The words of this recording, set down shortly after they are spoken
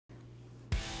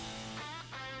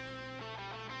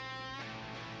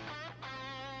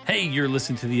Hey, you're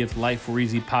listening to the If Life Were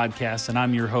Easy podcast, and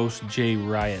I'm your host, Jay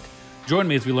Riot. Join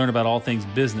me as we learn about all things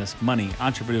business, money,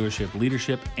 entrepreneurship,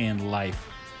 leadership, and life.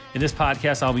 In this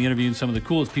podcast, I'll be interviewing some of the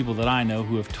coolest people that I know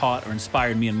who have taught or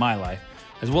inspired me in my life,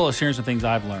 as well as sharing some things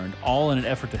I've learned, all in an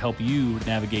effort to help you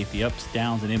navigate the ups,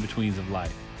 downs, and in-betweens of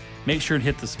life. Make sure to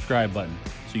hit the subscribe button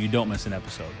so you don't miss an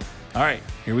episode. All right,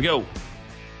 here we go.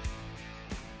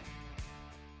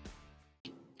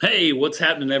 Hey, what's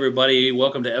happening, everybody?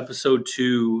 Welcome to episode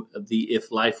 2 of the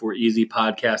If Life Were Easy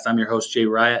podcast. I'm your host, Jay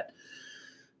Riot.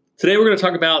 Today, we're going to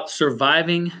talk about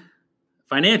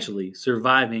financially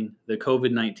surviving the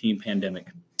COVID-19 pandemic.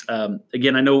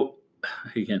 Again, I know,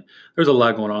 there's a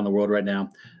lot going on in the world right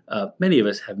now. Many of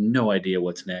us have no idea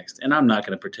what's next, and I'm not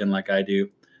going to pretend like I do.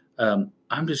 I'm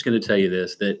just going to tell you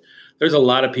this, that there's a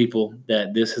lot of people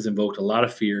that this has invoked a lot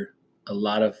of fear, a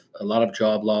lot of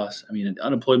job loss. I mean,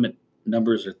 unemployment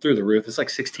numbers are through the roof. It's like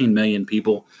 16 million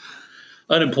people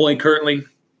unemployed currently.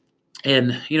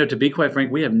 And, to be quite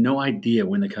frank, we have no idea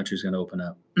when the country's going to open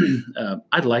up.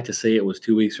 I'd like to say it was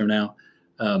 2 weeks from now.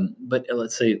 But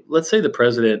let's say the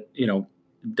president,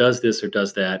 does this or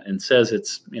does that and says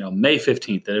it's, May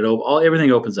 15th that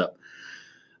everything opens up.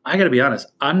 I got to be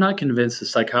honest. I'm not convinced the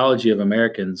psychology of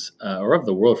Americans or of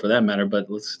the world for that matter,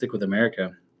 but let's stick with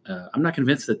America. I'm not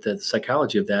convinced that the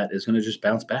psychology of that is going to just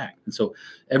bounce back. And so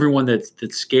everyone that's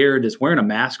scared, that's wearing a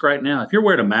mask right now, if you're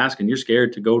wearing a mask and you're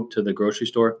scared to go to the grocery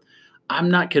store, I'm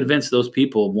not convinced those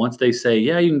people, once they say,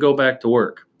 yeah, you can go back to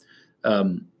work,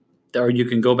 or you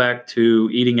can go back to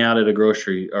eating out at a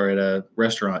grocery or at a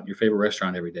restaurant, your favorite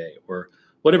restaurant every day, or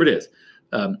whatever it is,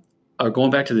 or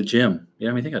going back to the gym.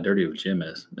 Think how dirty a gym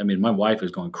is. My wife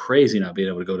is going crazy not being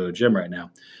able to go to a gym right now.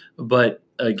 But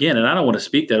again, and I don't want to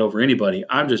speak that over anybody.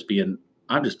 I'm just being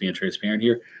transparent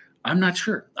here. I'm not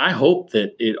sure. I hope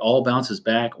that it all bounces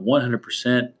back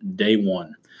 100% day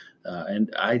one.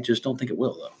 And I just don't think it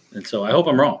will, though. And so I hope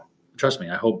I'm wrong. Trust me.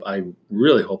 I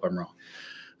really hope I'm wrong.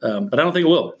 But I don't think it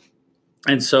will.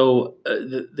 And so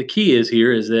the key is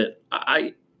that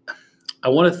I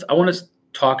want to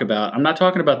talk about, I'm not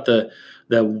talking about the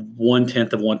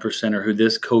 1/10 of 1%er who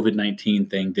this COVID-19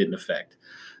 thing didn't affect.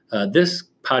 This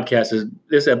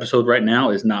episode right now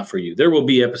is not for you. There will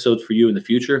be episodes for you in the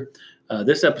future.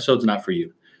 This episode's not for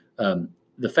you.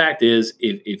 The fact is,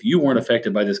 if you weren't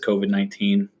affected by this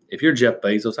COVID-19, if you're Jeff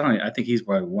Bezos, I think he's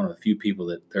probably one of the few people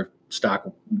that their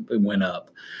stock went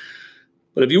up.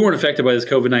 But if you weren't affected by this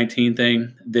COVID-19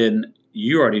 thing, then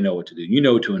you already know what to do. You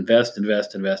know to invest.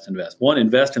 One,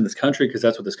 invest in this country because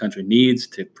that's what this country needs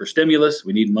for stimulus.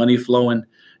 We need money flowing.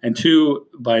 And two,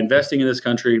 by investing in this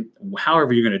country,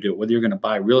 however you're going to do it, whether you're going to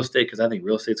buy real estate, because I think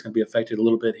real estate is going to be affected a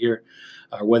little bit here,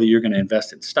 or whether you're going to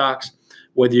invest in stocks,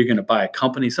 whether you're going to buy a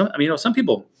company. Some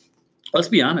people, let's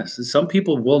be honest, some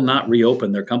people will not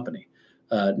reopen their company.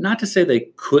 Not to say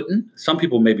they couldn't. Some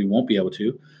people maybe won't be able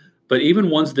to. But even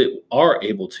ones that are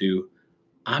able to,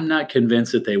 I'm not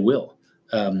convinced that they will.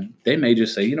 They may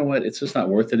just say, you know what, it's just not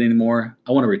worth it anymore.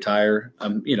 I want to retire.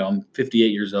 I'm 58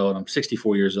 years old. I'm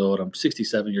 64 years old. I'm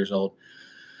 67 years old.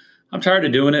 I'm tired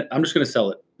of doing it. I'm just going to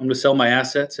sell it. I'm going to sell my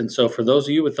assets. And so for those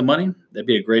of you with the money, that'd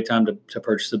be a great time to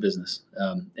purchase a business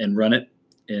and run it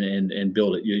and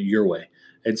build it your way.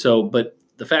 And so, but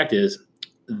the fact is,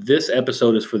 this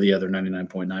episode is for the other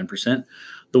 99.9%,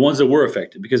 the ones that were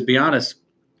affected. Because be honest,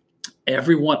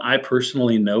 everyone I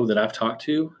personally know that I've talked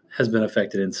to has been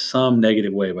affected in some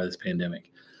negative way by this pandemic.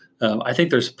 I think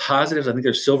there's positives. I think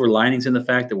there's silver linings in the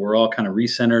fact that we're all kind of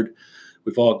recentered.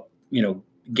 We've all,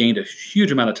 gained a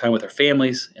huge amount of time with our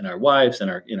families and our wives and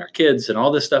our kids and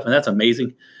all this stuff. And that's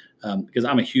amazing because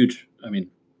I'm a huge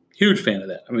fan of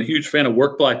that. I'm a huge fan of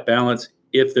work-life balance,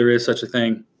 if there is such a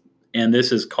thing. And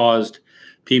this has caused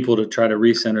people to try to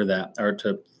recenter that, or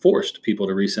to forced people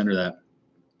to recenter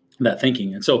that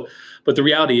thinking. And so, but the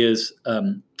reality is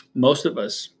most of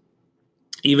us,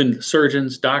 even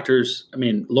surgeons, doctors,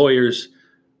 lawyers,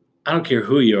 I don't care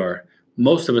who you are,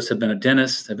 most of us have been a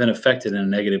dentist, have been affected in a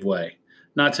negative way,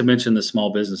 not to mention the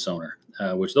small business owner,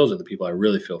 which those are the people I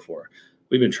really feel for.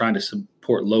 We've been trying to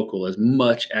support local as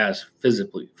much as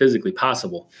physically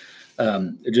possible,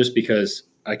 just because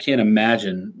I can't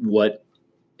imagine what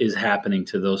is happening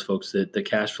to those folks that the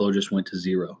cash flow just went to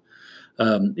zero.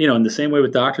 In the same way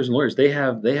with doctors and lawyers, they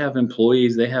have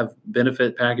employees, they have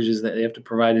benefit packages that they have to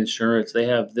provide insurance. They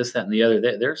have this, that, and the other.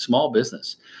 They're a small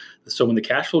business. So when the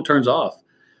cash flow turns off,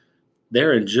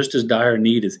 they're in just as dire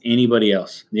need as anybody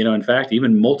else. In fact,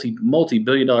 even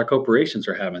multi-billion-dollar corporations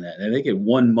are having that. And they get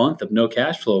 1 month of no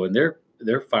cash flow and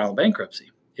they're filing bankruptcy.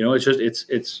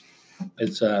 It's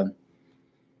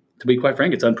to be quite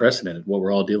frank, it's unprecedented what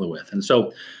we're all dealing with. And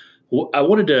so I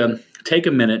wanted to take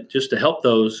a minute just to help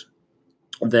those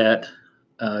that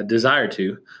desire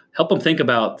to help them think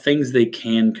about things they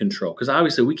can control. Because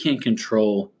obviously, we can't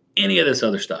control any of this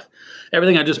other stuff.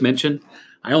 Everything I just mentioned,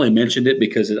 I only mentioned it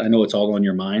because I know it's all on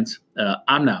your minds.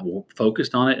 I'm not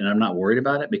focused on it and I'm not worried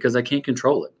about it because I can't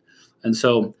control it. And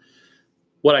so,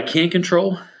 what I can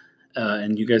control,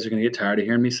 and you guys are going to get tired of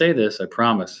hearing me say this, I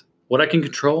promise. What I can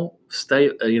control,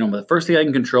 the first thing I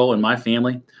can control in my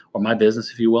family or my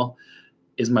business, if you will,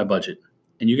 is my budget.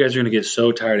 And you guys are going to get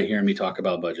so tired of hearing me talk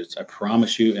about budgets. I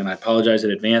promise you, and I apologize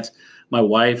in advance. My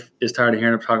wife is tired of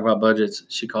hearing me talk about budgets.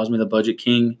 She calls me the budget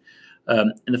king.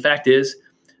 And the fact is,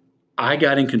 I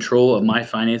got in control of my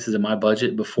finances and my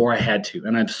budget before I had to.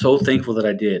 And I'm so thankful that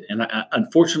I did. And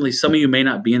unfortunately, some of you may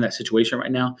not be in that situation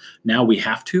right now. Now we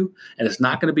have to, and it's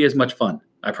not going to be as much fun.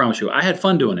 I promise you. I had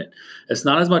fun doing it. It's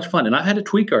not as much fun. And I've had to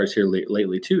tweak ours here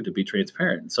lately too, to be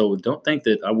transparent. So don't think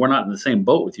that we're not in the same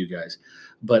boat with you guys.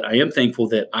 But I am thankful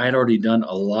that I had already done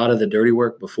a lot of the dirty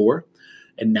work before.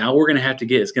 And now it's going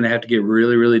to have to get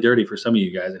really, really dirty for some of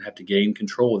you guys and have to gain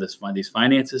control of these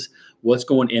finances, what's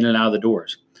going in and out of the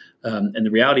doors. And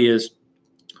the reality is,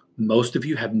 most of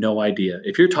you have no idea.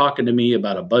 If you're talking to me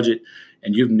about a budget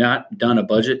and you've not done a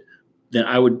budget, then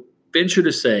I would venture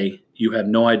to say you have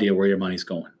no idea where your money's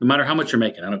going. No matter how much you're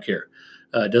making, I don't care.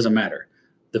 It doesn't matter.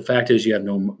 The fact is you have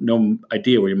no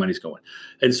idea where your money's going.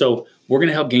 And so we're going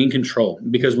to help gain control,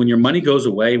 because when your money goes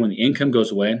away, when the income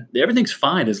goes away, everything's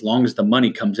fine as long as the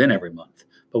money comes in every month.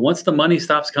 But once the money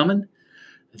stops coming,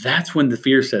 that's when the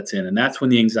fear sets in, and that's when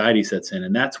the anxiety sets in,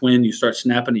 and that's when you start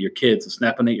snapping at your kids and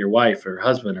snapping at your wife or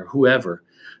husband or whoever.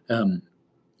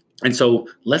 And so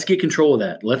let's get control of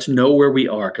that. Let's know where we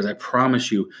are, because I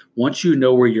promise you, once you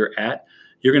know where you're at,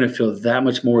 you're going to feel that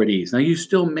much more at ease. Now, you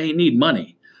still may need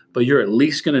money, but you're at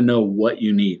least going to know what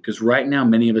you need, because right now,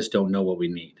 many of us don't know what we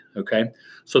need, okay?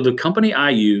 So the company I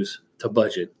use to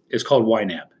budget is called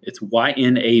YNAB. It's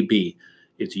YNAB.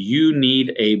 It's You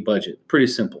Need a Budget. Pretty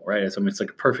simple, right? It's like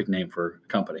a perfect name for a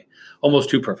company. Almost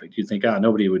too perfect. You'd think,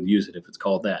 nobody would use it if it's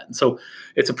called that. And so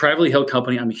it's a privately held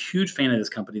company. I'm a huge fan of this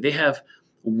company. They have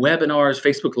webinars,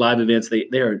 Facebook Live events.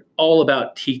 They are all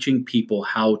about teaching people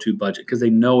how to budget, because they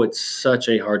know it's such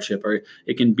a hardship, or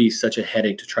it can be such a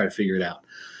headache to try to figure it out.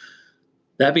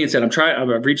 That being said,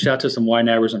 I've reached out to some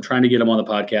YNABers. I'm trying to get them on the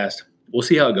podcast. We'll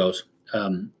see how it goes.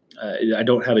 I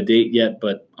don't have a date yet,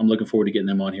 but I'm looking forward to getting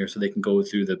them on here so they can go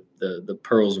through the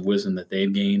pearls of wisdom that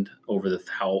they've gained over the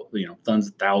tons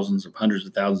of thousands of hundreds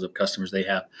of thousands of customers they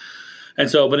have. And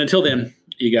so, but until then,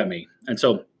 you got me. And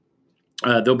so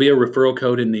there'll be a referral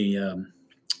code in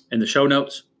the show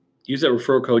notes. Use that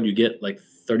referral code. You get like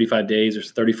 35 days or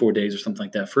 34 days or something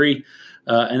like that free.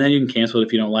 And then you can cancel it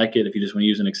if you don't like it, if you just want to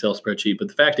use an Excel spreadsheet. But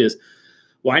the fact is,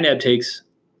 YNAB takes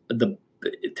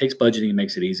budgeting and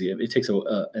makes it easy. It takes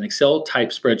an Excel type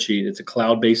spreadsheet. It's a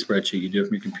cloud-based spreadsheet. You do it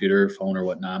from your computer, phone, or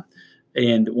whatnot.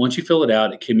 And once you fill it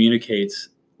out, it communicates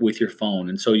with your phone.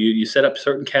 And so you set up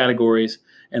certain categories.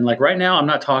 And like right now, I'm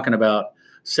not talking about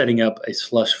setting up a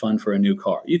slush fund for a new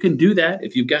car. You can do that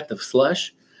if you've got the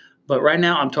slush. But right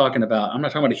now, I'm not talking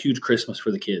about a huge Christmas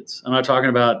for the kids. I'm not talking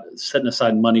about setting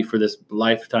aside money for this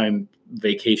lifetime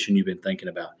vacation you've been thinking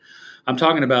about. I'm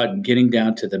talking about getting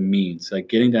down to the means, like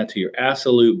getting down to your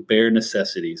absolute bare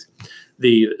necessities,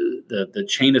 the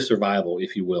chain of survival,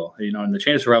 if you will. And the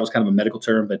chain of survival is kind of a medical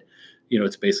term, but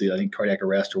it's basically, I think, cardiac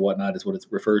arrest or whatnot is what it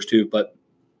refers to. But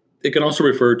it can also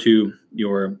refer to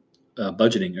your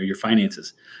budgeting or your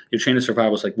finances. Your chain of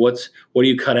survival is like, what do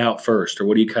you cut out first, or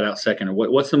what do you cut out second, or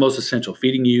what's the most essential?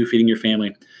 Feeding you, feeding your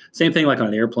family. Same thing like on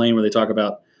an airplane where they talk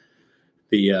about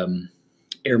the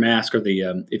air mask, or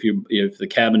if the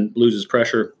cabin loses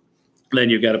pressure, then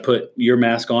you've got to put your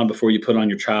mask on before you put on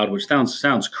your child, which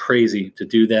sounds crazy to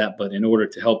do that, but in order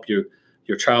to help your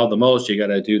child the most, you got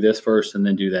to do this first and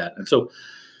then do that. And so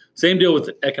same deal with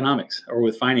economics or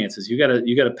with finances. You got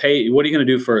to pay. What are you going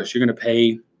to do first? You're going to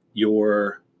pay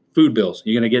your food bills.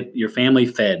 You're going to get your family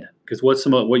fed, because what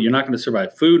you're not going to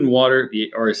survive. Food and water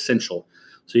are essential.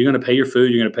 So you're going to pay your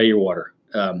food. You're going to pay your water.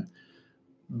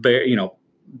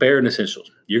 Bare and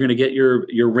essentials. You're going to get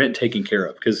your rent taken care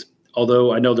of, because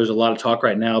although I know there's a lot of talk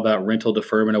right now about rental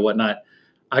deferment and whatnot,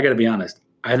 I got to be honest.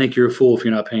 I think you're a fool if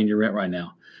you're not paying your rent right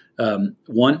now.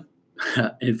 One,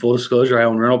 in full disclosure, I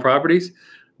own rental properties,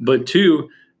 but two,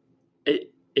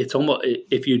 it's almost,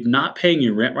 if you're not paying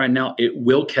your rent right now, it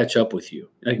will catch up with you.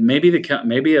 Like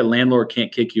maybe a landlord can't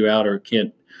kick you out or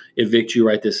can't evict you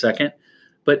right this second,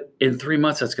 but in 3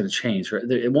 months that's going to change. Right?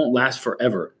 It won't last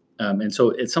forever. And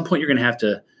so at some point you're going to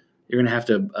have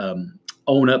to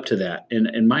own up to that.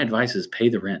 And my advice is pay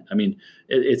the rent. I mean,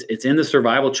 it's in the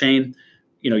survival chain.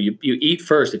 you eat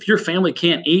first. If your family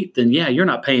can't eat, then yeah, you're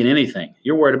not paying anything.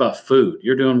 You're worried about food.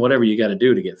 You're doing whatever you got to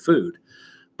do to get food.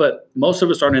 But most of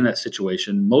us aren't in that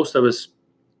situation. Most of us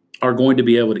are going to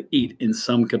be able to eat in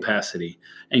some capacity,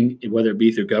 and whether it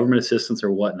be through government assistance or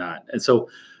whatnot. And so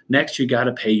next, you got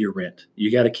to pay your rent.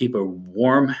 You got to keep a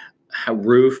warm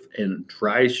roof and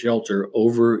dry shelter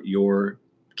over your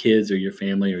kids or your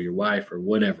family or your wife or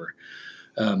whatever.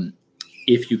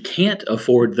 If you can't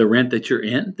afford the rent that you're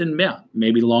in, then yeah,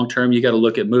 maybe long term you got to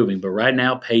look at moving. But right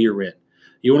now, pay your rent.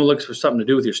 You want to look for something to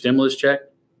do with your stimulus check?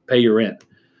 Pay your rent.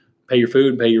 Pay your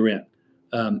food, pay your rent.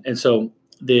 And so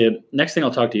the next thing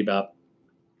I'll talk to you about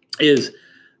is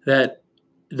that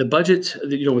the budgets,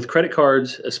 with credit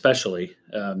cards especially,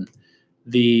 I'm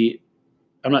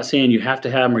not saying you have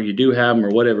to have them or you do have them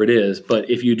or whatever it is, but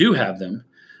if you do have them,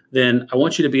 then I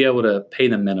want you to be able to pay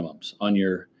the minimums on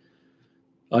your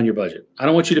budget. I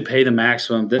don't want you to pay the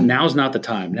maximum. Now's not the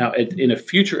time. Now, in a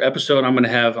future episode, I'm going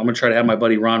to try to have my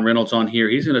buddy Ron Reynolds on here.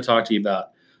 He's going to talk to you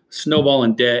about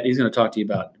snowballing debt. He's going to talk to you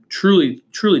about truly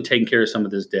taking care of some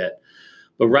of this debt.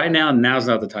 But right now, now's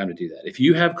not the time to do that. If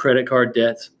you have credit card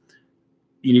debts,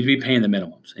 you need to be paying the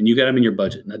minimums, and you got them in your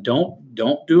budget. Now,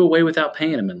 don't do away without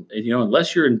paying them. And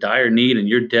unless you're in dire need and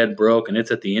you're dead broke, and it's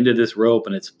at the end of this rope,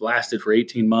 and it's blasted for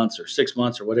 18 months or 6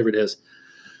 months or whatever it is,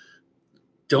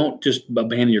 don't just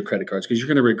abandon your credit cards, because you're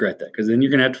going to regret that. Because then you're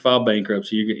going to have to file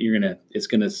bankruptcy. It's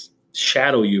going to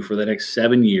shadow you for the next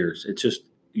 7 years. It's just,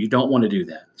 you don't want to do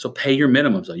that. So pay your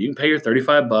minimums. Though. You can pay your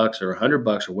 $35 or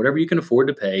 $100 or whatever you can afford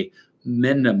to pay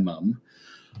minimum.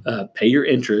 Pay your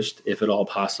interest if at all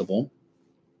possible.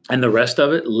 And the rest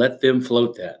of it, let them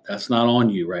float that. That's not on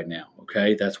you right now,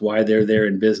 okay? That's why they're there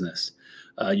in business.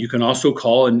 You can also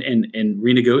call and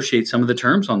renegotiate some of the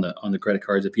terms on the credit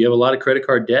cards. If you have a lot of credit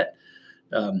card debt,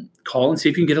 call and see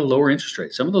if you can get a lower interest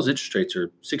rate. Some of those interest rates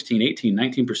are 16, 18,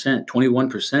 19%,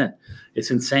 21%.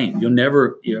 It's insane.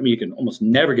 You can almost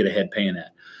never get ahead paying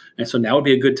that. And so now would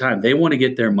be a good time. They want to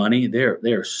get their money. They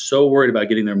are so worried about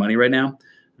getting their money right now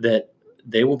that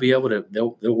they will be able to,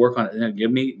 they'll work on it. Give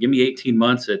me 18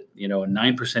 months at, a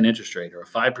 9% interest rate or a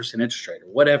 5% interest rate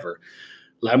or whatever.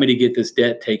 Allow me to get this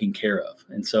debt taken care of.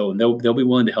 And so they'll be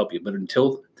willing to help you.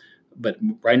 But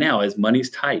right now, as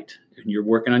money's tight and you're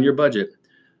working on your budget,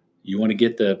 you want to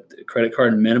get the credit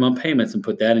card minimum payments and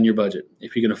put that in your budget.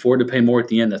 If you can afford to pay more at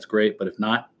the end, that's great. But if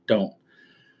not, don't.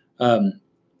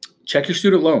 Check your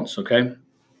student loans, okay?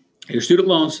 Your student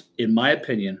loans, in my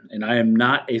opinion, and I am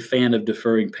not a fan of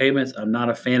deferring payments. I'm not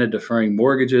a fan of deferring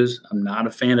mortgages. I'm not a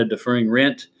fan of deferring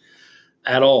rent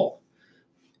at all.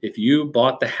 If you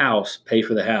bought the house, pay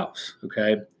for the house,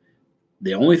 okay?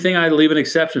 The only thing I leave an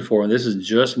exception for, and this is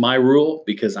just my rule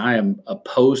because I am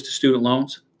opposed to student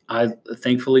loans. I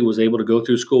thankfully was able to go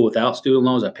through school without student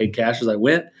loans. I paid cash as I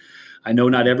went. I know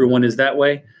not everyone is that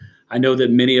way. I know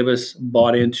that many of us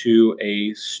bought into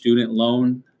a student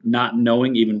loan not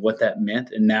knowing even what that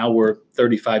meant. And now we're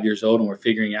 35 years old and we're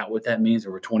figuring out what that means.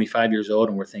 Or we're 25 years old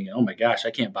and we're thinking, oh my gosh,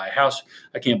 I can't buy a house.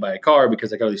 I can't buy a car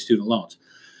because I got all these student loans.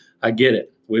 I get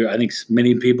it. I think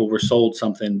many people were sold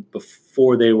something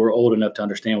before they were old enough to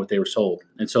understand what they were sold.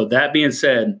 And so that being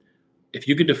said, if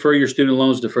you can defer your student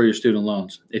loans, defer your student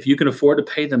loans. If you can afford to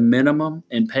pay the minimum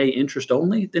and pay interest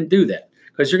only, then do that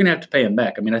because you're going to have to pay them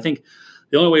back. I mean, I think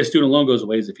the only way a student loan goes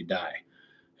away is if you die.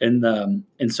 And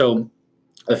so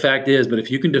the fact is, but if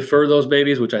you can defer those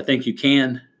babies, which I think you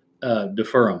can,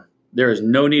 defer them. There is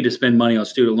no need to spend money on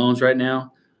student loans right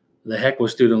now. The heck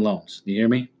with student loans. Do you hear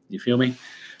me? You feel me?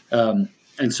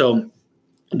 And so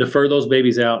defer those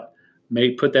babies out.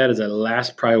 Put that as a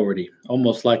last priority,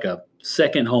 almost like a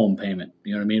second home payment.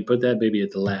 You know what I mean? Put that baby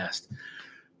at the last.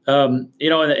 Another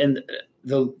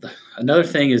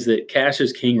thing is that cash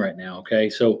is king right now. Okay.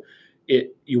 So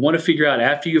you want to figure out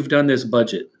after you've done this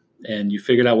budget and you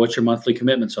figured out what your monthly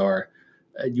commitments are,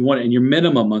 and your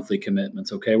minimum monthly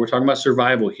commitments. Okay. We're talking about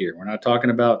survival here. We're not talking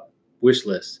about wish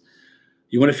lists.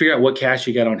 You want to figure out what cash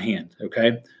you got on hand.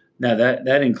 Okay. Now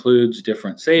that includes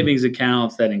different savings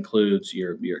accounts. That includes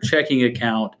your checking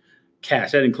account,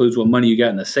 cash. That includes what money you got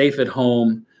in the safe at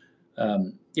home.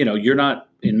 You're not,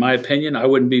 in my opinion, I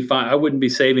wouldn't be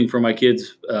saving for my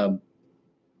kids'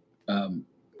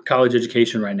 college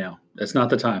education right now. That's not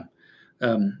the time.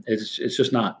 It's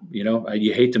just not.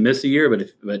 You hate to miss a year,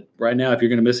 but right now, if you're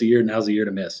going to miss a year, now's the year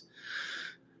to miss.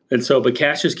 And so, but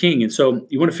cash is king. And so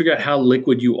you want to figure out how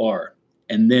liquid you are.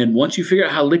 And then once you figure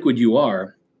out how liquid you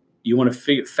are, you want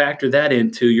to factor that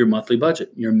into your monthly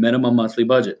budget, your minimum monthly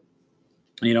budget.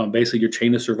 Basically your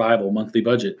chain of survival monthly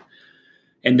budget,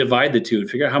 and divide the two and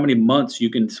figure out how many months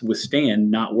you can withstand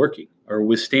not working or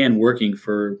withstand working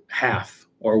for half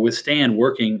or withstand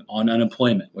working on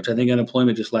unemployment, which I think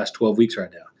unemployment just lasts 12 weeks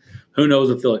right now. Who knows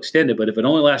if they'll extend it, but if it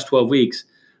only lasts 12 weeks,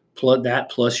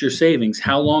 plus your savings,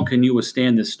 how long can you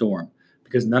withstand this storm?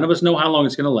 Because none of us know how long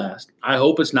it's going to last. I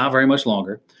hope it's not very much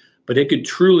longer, but it could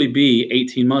truly be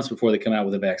 18 months before they come out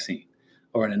with a vaccine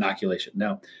or an inoculation.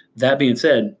 Now, that being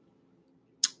said,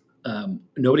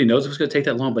 nobody knows if it's going to take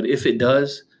that long, but if it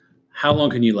does, how long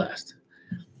can you last?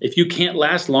 If you can't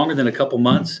last longer than a couple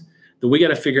months, then we got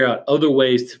to figure out other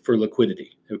ways for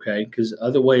liquidity, okay? Because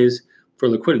other ways for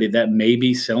liquidity, that may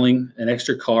be selling an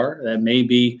extra car, that may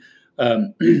be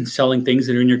selling things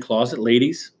that are in your closet.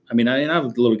 Ladies, I mean, I'm a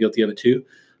little guilty of it too,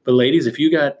 but ladies, if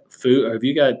you got food or if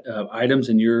you got items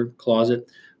in your closet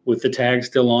with the tag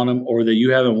still on them or that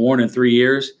you haven't worn in 3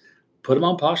 years, put them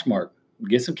on Poshmark.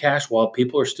 Get some cash while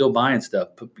people are still buying stuff.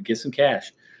 Get some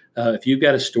cash. If you've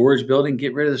got a storage building,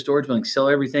 get rid of the storage building. Sell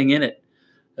everything in it.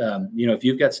 If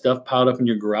you've got stuff piled up in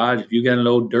your garage, if you've got an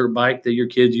old dirt bike that your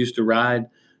kids used to ride,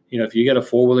 if you got a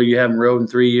four-wheeler you haven't rode in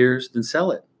 3 years, then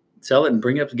sell it. Sell it and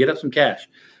get up some cash,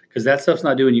 because that stuff's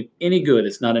not doing you any good.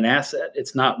 It's not an asset.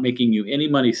 It's not making you any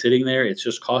money sitting there. It's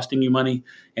just costing you money,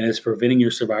 and it's preventing your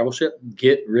survivalship.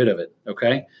 Get rid of it,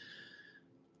 okay?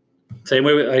 Same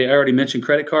way I already mentioned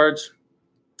credit cards.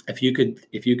 If you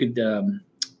could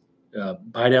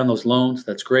buy down those loans,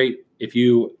 that's great. If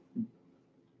you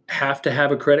have to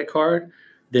have a credit card,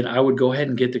 then I would go ahead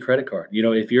and get the credit card.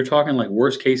 If you're talking like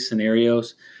worst case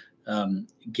scenarios,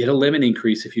 get a limit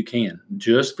increase if you can,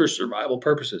 just for survival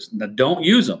purposes. Now, don't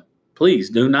use them. Please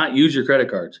do not use your credit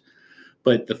cards.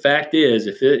 But the fact is,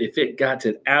 if it got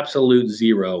to absolute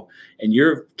zero and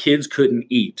your kids couldn't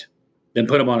eat, then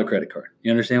put them on a credit card.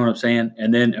 You understand what I'm saying?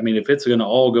 And then, if it's going to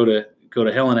all go to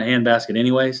hell in a handbasket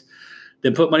anyways,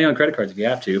 then put money on credit cards if you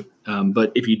have to.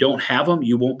 But if you don't have them,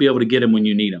 you won't be able to get them when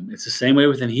you need them. It's the same way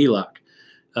with a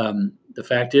HELOC. The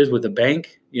fact is, with a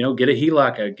bank, get a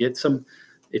HELOC.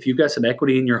 If you've got some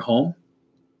equity in your home,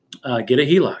 get a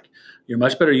HELOC. You're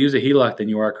much better to use a HELOC than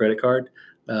you are a credit card.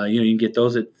 You can get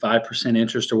those at 5%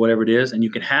 interest or whatever it is, and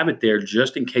you can have it there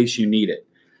just in case you need it.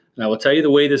 And I will tell you the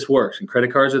way this works, and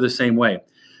credit cards are the same way.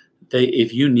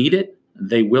 If you need it,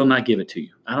 they will not give it to you.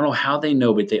 I don't know how they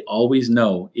know, but they always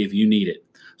know if you need it.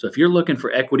 So if you're looking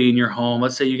for equity in your home,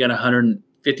 let's say you got a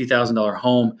 $150,000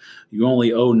 home, you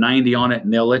only owe $90,000 on it,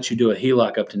 and they'll let you do a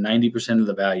HELOC up to 90% of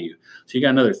the value. So you got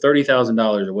another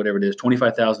 $30,000 or whatever it is,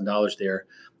 $25,000 there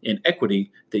in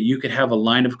equity that you could have a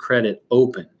line of credit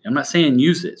open. I'm not saying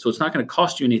use it, so it's not going to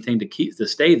cost you anything to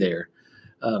stay there,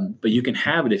 but you can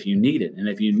have it if you need it. And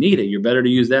if you need it, you're better to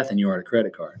use that than you are a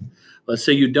credit card. Let's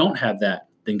say you don't have that,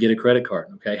 then get a credit card.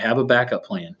 Okay, have a backup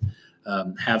plan.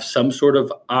 Have some sort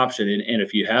of option, and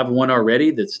if you have one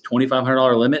already that's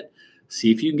 $2,500 limit,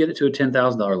 see if you can get it to a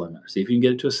 $10,000 limit, or see if you can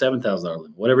get it to a $7,000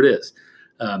 limit, whatever it is.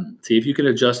 See if you can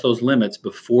adjust those limits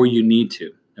before you need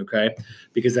to, okay?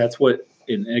 Because that's what,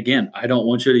 and again, I don't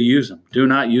want you to use them. Do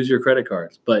not use your credit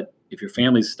cards. But if your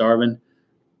family's starving,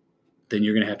 then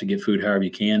you're going to have to get food however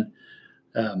you can.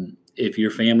 If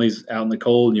your family's out in the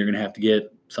cold, you're going to have to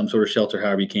get some sort of shelter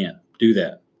however you can. Do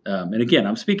that. And again,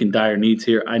 I'm speaking dire needs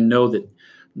here. I know that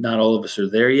not all of us are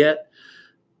there yet,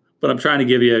 but I'm trying to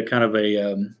give you a kind of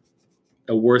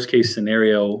a worst case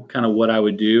scenario, kind of what I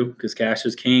would do, because cash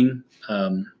is king.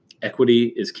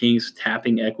 Equity is king.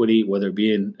 Tapping equity, whether it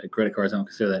be in credit cards, I don't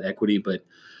consider that equity, but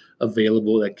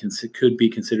available, that could be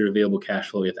considered available cash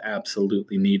flow if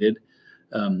absolutely needed.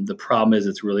 The problem is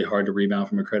it's really hard to rebound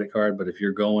from a credit card, but if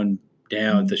you're going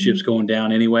down, if the ship's going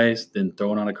down anyways, then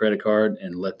throw it on a credit card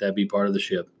and let that be part of the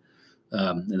ship.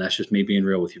 And that's just me being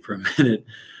real with you for a minute.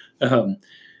 And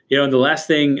the last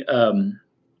thing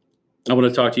I want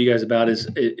to talk to you guys about is,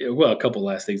 a couple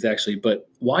last things actually, but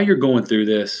while you're going through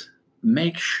this,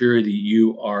 make sure that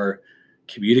you are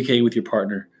communicating with your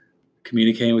partner,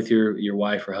 communicating with your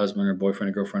wife or husband or boyfriend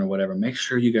or girlfriend or whatever. Make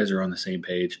sure you guys are on the same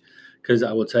page, because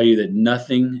I will tell you that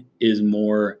nothing is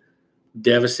more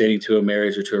devastating to a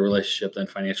marriage or to a relationship than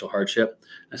financial hardship.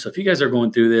 And so if you guys are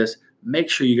going through this, make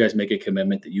sure you guys make a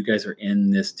commitment that you guys are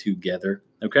in this together,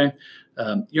 okay?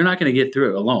 You're not going to get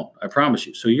through it alone, I promise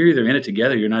you. So you're either in it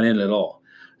together, you're not in it at all.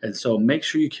 And so make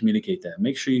sure you communicate that.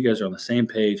 Make sure you guys are on the same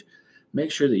page.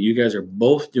 Make sure that you guys are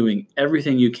both doing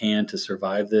everything you can to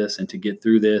survive this and to get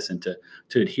through this and to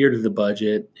adhere to the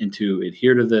budget and to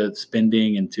adhere to the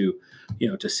spending and to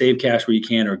save cash where you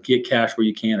can, or get cash where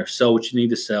you can, or sell what you need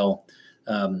to sell.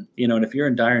 And if you're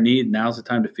in dire need, now's the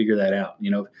time to figure that out.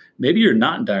 Maybe you're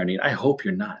not in dire need. I hope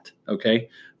you're not. Okay.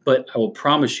 But I will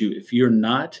promise you, if you're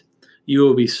not, you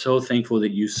will be so thankful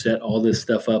that you set all this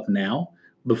stuff up now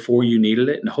before you needed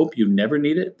it, and hope you never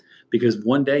need it. because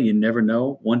one day you never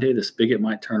know. One day the spigot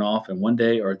might turn off, and one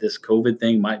day, or this COVID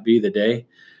thing might be the day.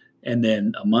 And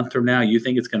then a month from now, you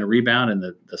think it's going to rebound and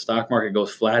the stock market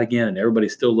goes flat again and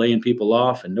everybody's still laying people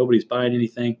off and nobody's buying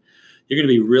anything. You're going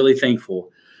to be really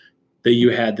thankful that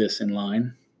you had this in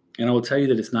line. And I will tell you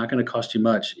that it's not going to cost you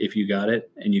much if you got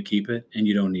it and you keep it and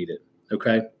you don't need it.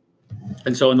 Okay.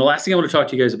 And so, and the last thing I want to talk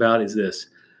to you guys about is this: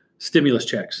 stimulus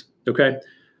checks. Okay.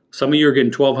 Some of you are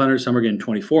getting $1,200, some are getting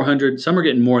 $2,400, some are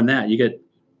getting more than that. You get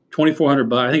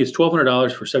 $2,400. I think it's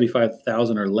 $1,200 for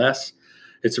 $75,000 or less.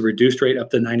 It's a reduced rate up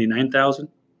to $99,000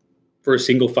 for a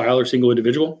single filer, single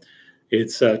individual.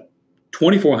 It's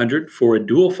 $2,400 for a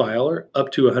dual filer,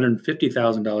 up to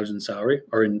 $150,000 in salary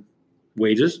or in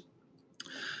wages.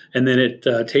 And then it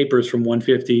tapers from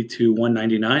 $150 to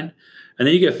 $199, and then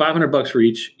you get $500 for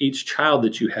each child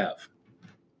that you have.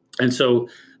 And so,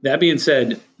 that being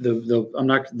said,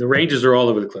 the ranges are all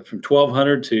over the cliff, from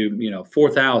 $1,200 to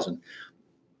 $4,000.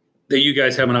 That you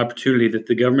guys have an opportunity that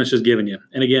the government's just giving you.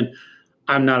 And again,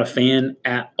 I'm not a fan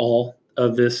at all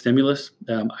of this stimulus.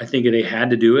 I think they had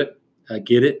to do it. I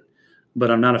get it, but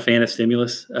I'm not a fan of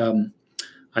stimulus.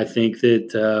 I think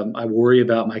that I worry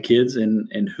about my kids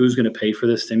and who's going to pay for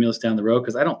this stimulus down the road,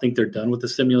 because I don't think they're done with the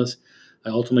stimulus. I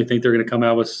ultimately think they're going to come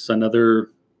out with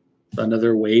another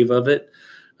wave of it.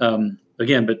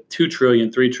 Again, but $2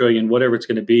 trillion, $3 trillion, whatever it's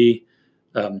going to be,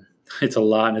 it's a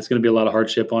lot, and it's going to be a lot of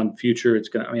hardship on future. It's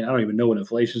going to, I don't even know what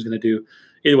inflation is going to do.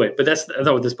 Either way, but that's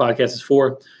not what this podcast is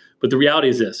for. But the reality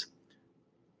is this: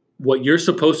 what you're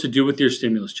supposed to do with your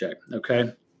stimulus check,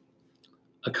 okay?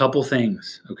 A couple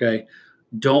things, okay?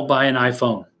 Don't buy an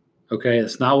iPhone, okay?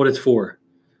 That's not what it's for.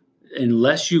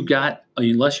 Unless you're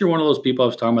one of those people I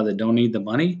was talking about that don't need the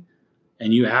money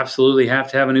and you absolutely have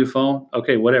to have a new phone,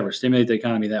 okay, whatever, stimulate the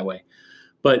economy that way.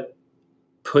 But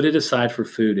put it aside for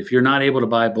food. If you're not able to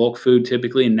buy bulk food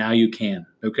typically, and now you can,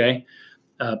 okay?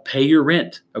 Pay your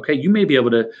rent, okay? You may be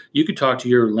able to, you could talk to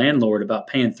your landlord about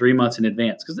paying 3 months in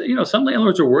advance, because some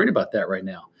landlords are worried about that right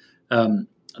now.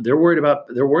 They're worried about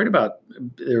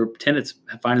their tenants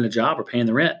finding a job or paying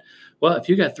the rent. Well, if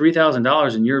you got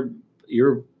 $3,000 and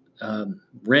your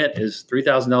rent is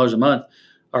 $3,000 a month,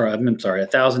 or I'm sorry,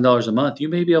 $1,000 a month, you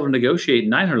may be able to negotiate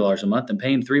 $900 a month and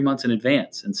paying 3 months in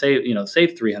advance and save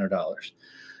 $300.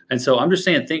 And so I'm just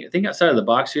saying, think outside of the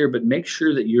box here, but make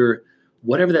sure that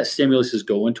whatever that stimulus is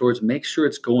going towards, make sure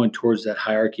it's going towards that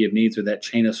hierarchy of needs or that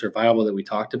chain of survival that we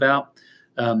talked about.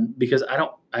 Because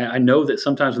I know that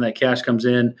sometimes when that cash comes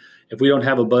in, if we don't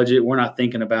have a budget, we're not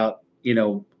thinking about,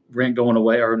 rent going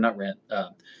away, or not rent,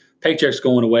 paychecks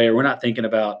going away, or we're not thinking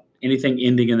about anything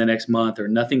ending in the next month, or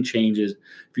nothing changes.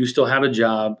 If you still have a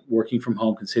job working from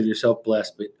home, consider yourself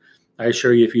blessed. But I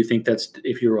assure you,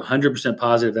 if you're 100%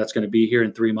 positive that's going to be here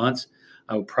in 3 months,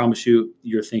 I would promise you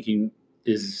your thinking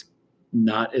is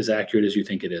not as accurate as you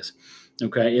think it is.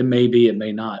 Okay. It may be, it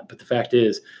may not. But the fact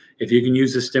is, if you can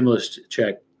use the stimulus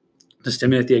check to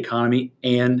stimulate the economy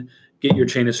and get your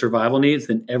chain of survival needs,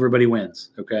 then everybody wins.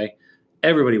 Okay.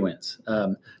 Everybody wins.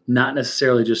 Not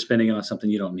necessarily just spending it on something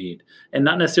you don't need, and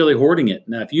not necessarily hoarding it.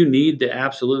 Now, if you need to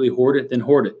absolutely hoard it, then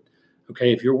hoard it.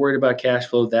 Okay. If you're worried about cash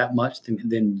flow that much,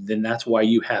 then that's why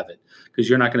you have it, because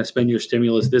you're not going to spend your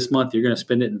stimulus this month. You're going to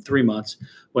spend it in 3 months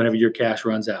whenever your cash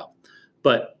runs out.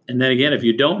 And then again, if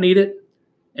you don't need it,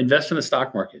 invest in the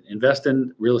stock market, invest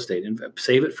in real estate, and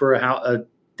save it for a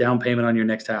down payment on your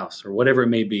next house or whatever it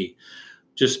may be.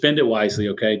 Just spend it wisely.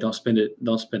 Okay. Don't spend it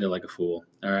like a fool.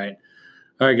 All right.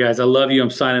 All right, guys. I love you. I'm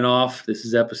signing off. This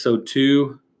is episode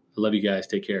 2. I love you guys.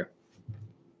 Take care.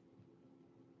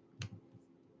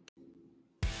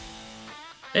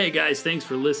 Hey guys, thanks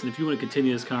for listening. If you want to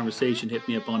continue this conversation, hit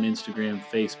me up on Instagram,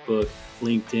 Facebook,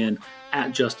 LinkedIn,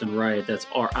 at Justin Riot. That's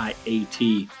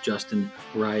RIAT, Justin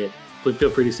Riot. But feel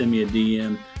free to send me a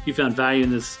DM. If you found value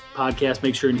in this podcast,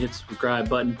 make sure and hit the subscribe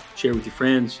button, share with your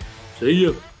friends. See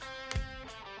ya.